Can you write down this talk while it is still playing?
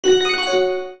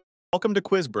Welcome to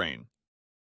Quiz Brain.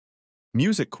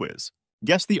 Music quiz.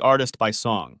 Guess the artist by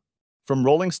song. From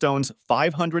Rolling Stone's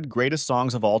 500 Greatest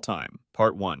Songs of All Time,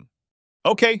 Part 1.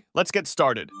 Okay, let's get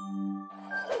started.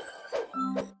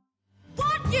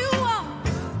 What you want,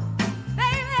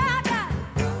 baby, I got.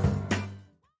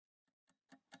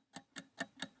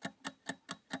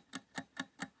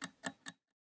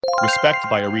 Respect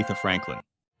by Aretha Franklin.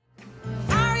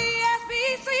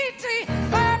 R-E-S-P-C-T,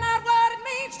 find out what it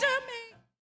means to me.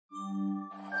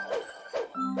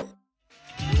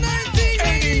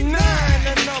 1989,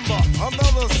 the number,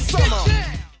 another summer.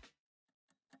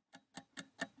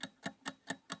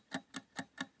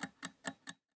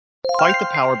 Fight the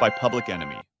Power by Public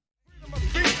Enemy.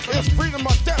 It's freedom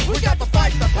or death, we got to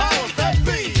fight the powers that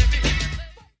be.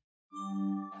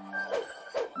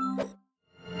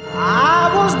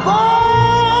 I was born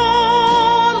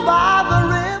by the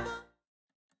river.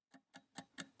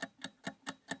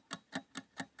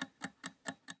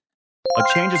 A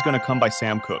Change Is Gonna Come by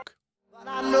Sam Cooke. But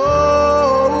I know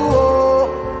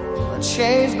a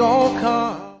change gonna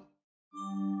come.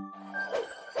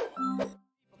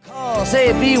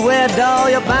 Say, beware, doll,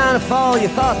 you're bound to fall. You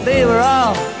thought they were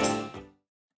all.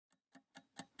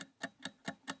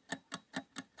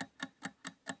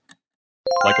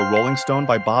 Like a Rolling Stone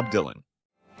by Bob Dylan.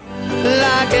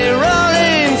 Like a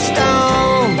rolling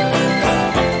stone.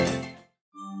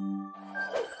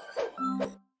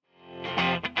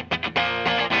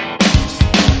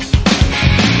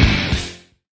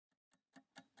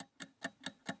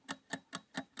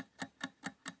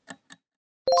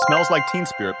 Smells Like Teen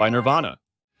Spirit by Nirvana.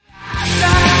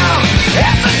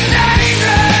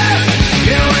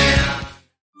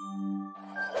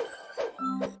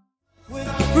 With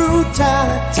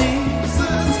brutality,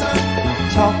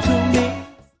 talk to me.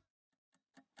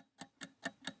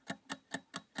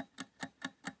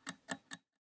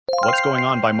 What's Going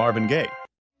On by Marvin Gaye.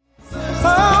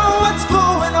 Oh, what's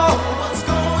going on? What's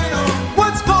going on?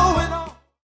 What's going on?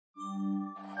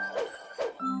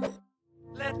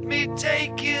 Let me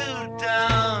take you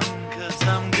down, 'cause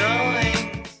I'm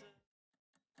going.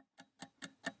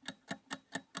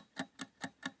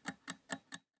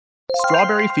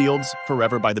 Strawberry Fields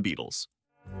Forever by the Beatles.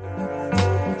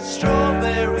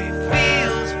 Strawberry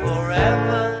fields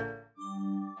forever.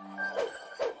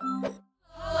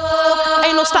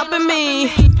 Ain't no stopping me.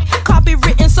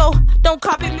 Copywritten, so don't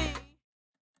copy me.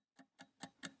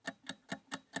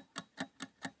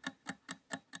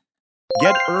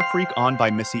 Get Freak On by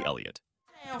Missy Elliott.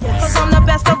 'Cause I'm the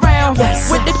best around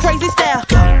with the crazy style.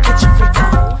 Get your freak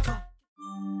on.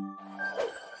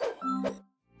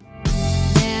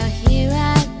 Now here I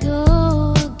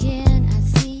go again, I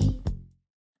see.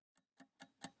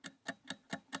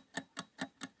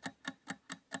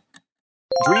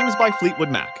 Dreams by Fleetwood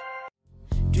Mac.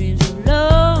 Dreams of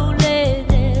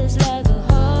loneliness like a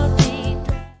heartbeat.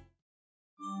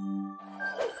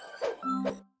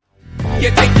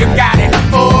 You think you got it,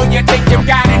 oh, you think you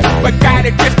got it, but got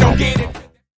it, just don't get it.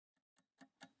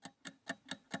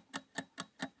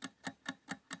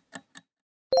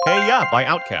 Hey Ya by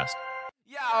Outkast.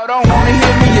 Y'all don't wanna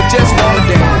hear me, you just wanna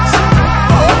dance.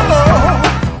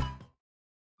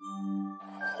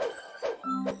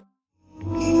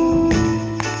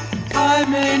 I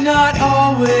may not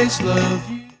always love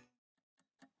you.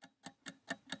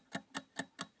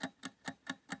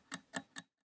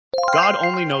 God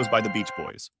Only Knows by the Beach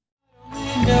Boys.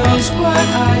 Knows what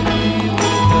I'd be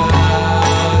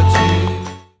without you.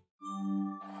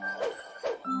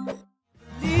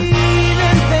 Believe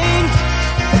in things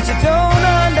that you don't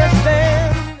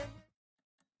understand.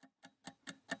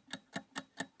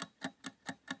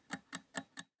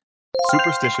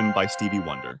 Superstition by Stevie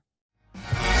Wonder.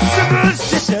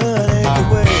 Superstition ain't the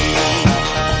way.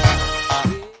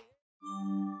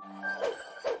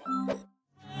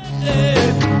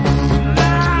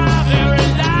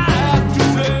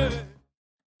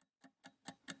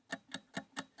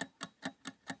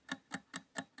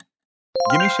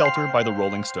 Gimme Shelter by the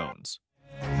Rolling Stones.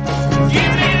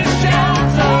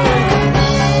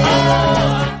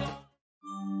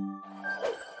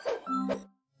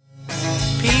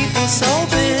 People so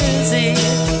busy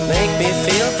make me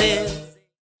feel dizzy.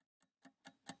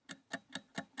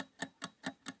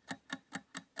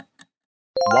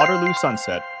 Waterloo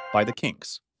Sunset by the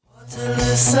Kinks.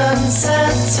 Sunset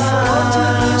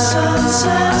time.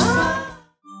 Sunset time.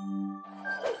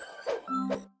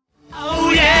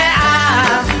 Oh yeah,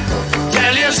 I'll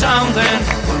tell you something.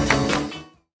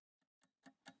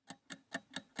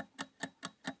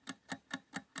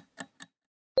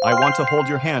 I Want to Hold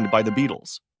Your Hand by the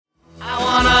Beatles. I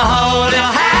wanna hold your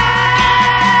hand.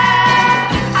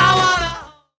 I wanna.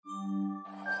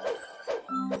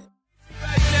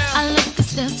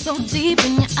 step so deep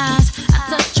in your eyes. I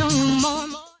touch on you more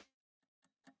and more.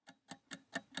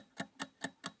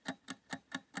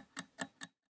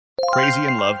 Crazy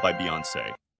in Love by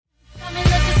Beyonce. Got me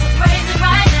looking so crazy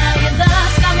right now. Your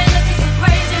love's got me looking so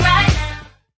crazy right now.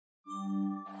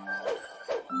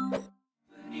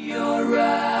 Your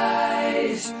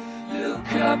eyes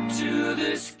look up to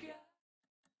the sky.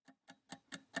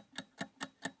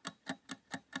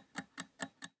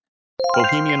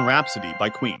 Bohemian Rhapsody by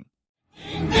Queen.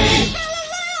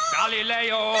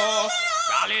 Galileo,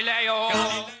 Galileo.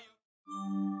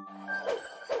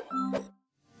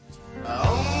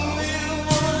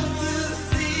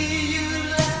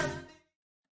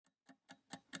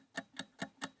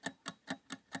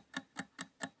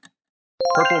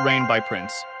 Purple Rain by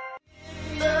Prince.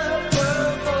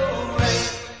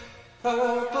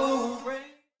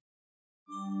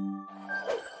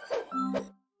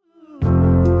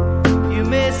 You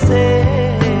may say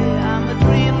I'm a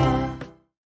dreamer.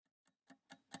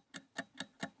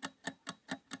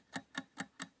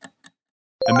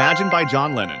 Imagine by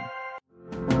John Lennon.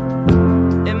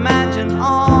 Imagine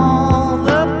all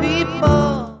the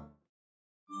people.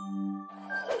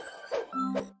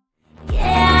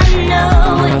 Yeah, I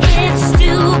know it's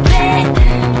stupid,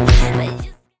 but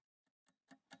you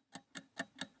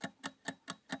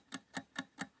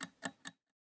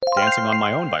Dancing on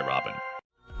My Own by Robin.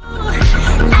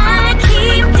 I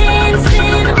keep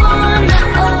dancing on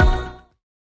my own.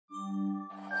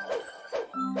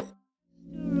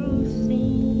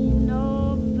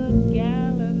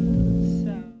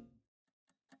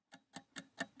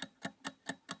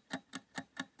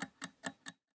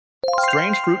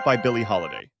 Strange Fruit by Billie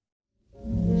Holiday.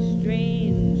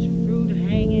 Strange fruit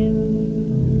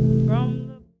hanging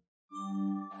from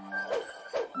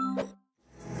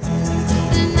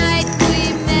The night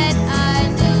we met, I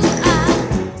knew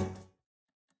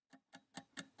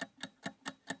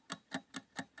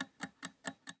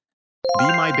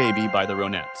Be My Baby by the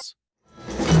Ronettes.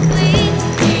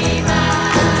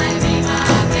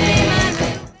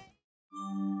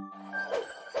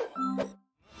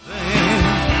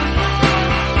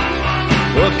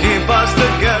 What keep us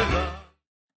together?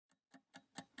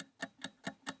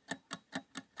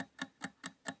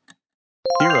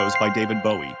 Heroes by David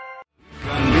Bowie.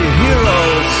 Can be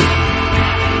heroes.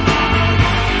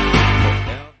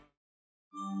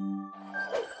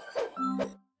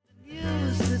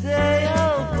 News today,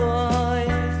 oh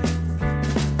boy.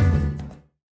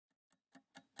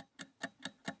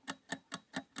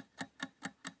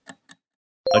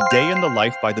 A Day in the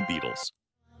Life by the Beatles.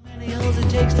 How many holes it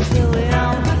takes to fill the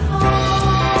outlet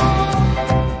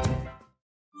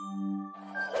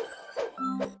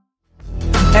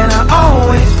And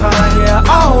I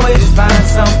always find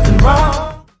something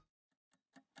wrong.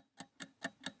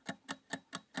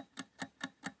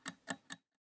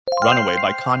 Runaway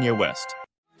by Kanye West.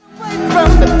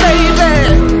 from the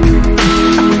baby.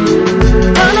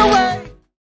 Run away.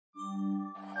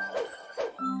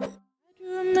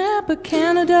 Remember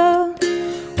Canada,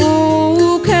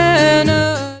 oh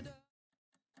Canada.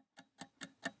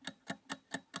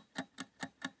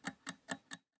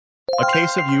 A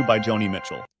Case of You by Joni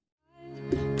Mitchell.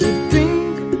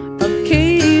 Drink a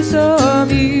case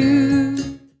of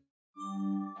you.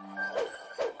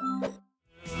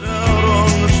 Out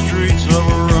on the streets of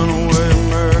a runaway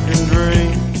American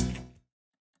dream.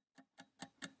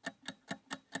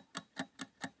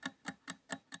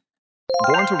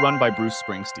 Born to Run by Bruce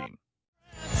Springsteen.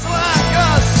 Like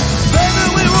us, baby,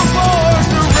 we were born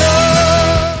to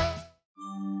run.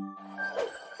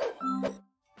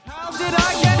 How did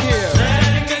I get here?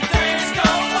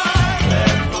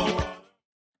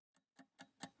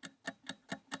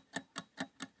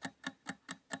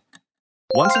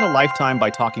 Once in a Lifetime by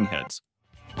Talking Heads.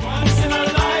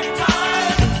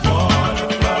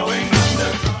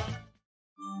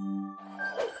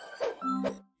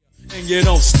 And you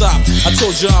don't stop. I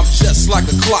told you I'm just like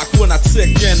a clock when I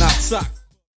tick and I talk.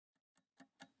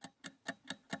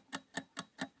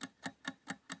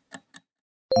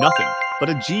 Nothing but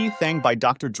a G Thing by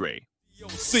Dr. Dre.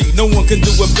 See, no one can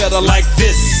do it better like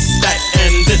this, that,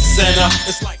 and this, and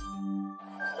it's like.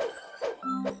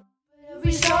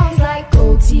 Every song's like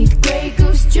gold teeth, gray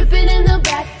goose dripping in the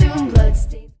bathroom,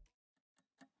 bloodstains.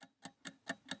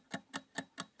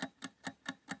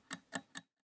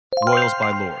 Royals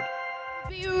by Lord.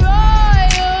 Be royal.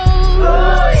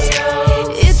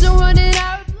 It's a running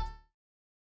our blood.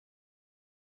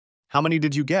 How many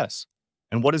did you guess?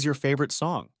 And what is your favorite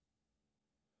song?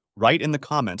 Write in the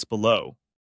comments below.